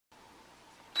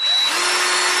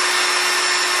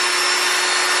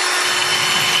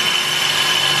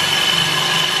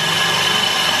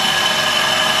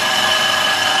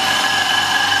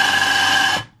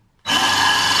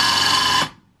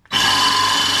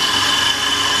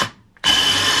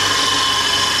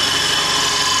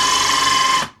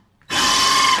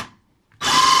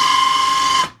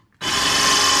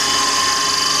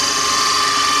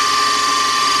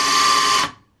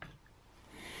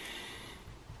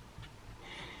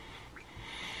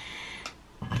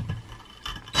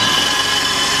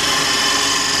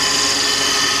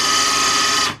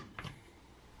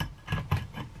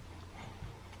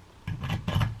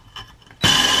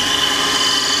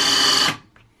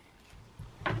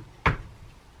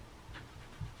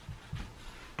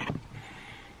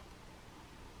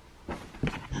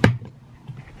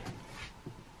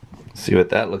See what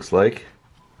that looks like.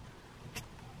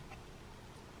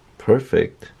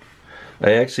 Perfect.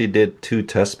 I actually did 2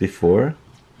 tests before,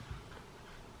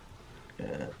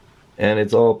 and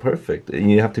it's all perfect.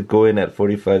 You have to go in at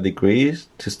 45 degrees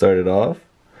to start it off,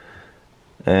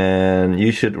 and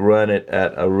you should run it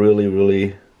at a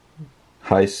really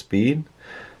high speed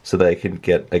so that I can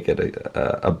get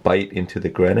a bite into the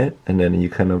granite, and then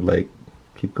you kind of like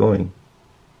keep going.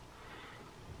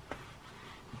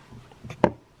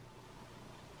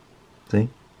 See?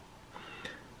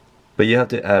 But you have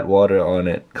to add water on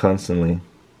it constantly.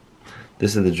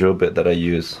 This is the drill bit that I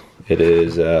use. It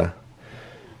is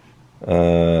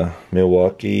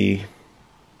Milwaukee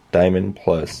Diamond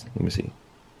Plus. Let me see.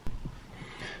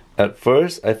 At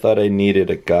first I thought I needed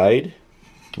a guide,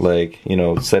 like, you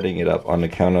know, setting it up on the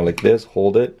counter like this,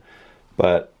 hold it.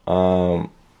 But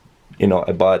you know,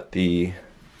 I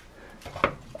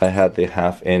had the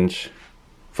 1/2 inch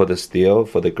for the steel,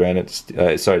 for the granite,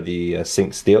 the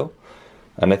sink steel,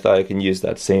 and I thought I can use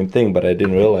that same thing, but I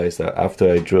didn't realize that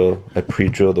after I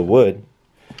pre-drill the wood,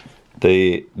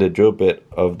 the drill bit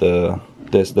of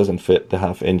this doesn't fit. The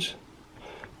 1/2 inch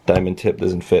diamond tip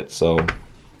doesn't fit, so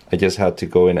I just had to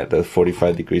go in at the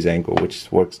 45 degrees angle,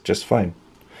 which works just fine.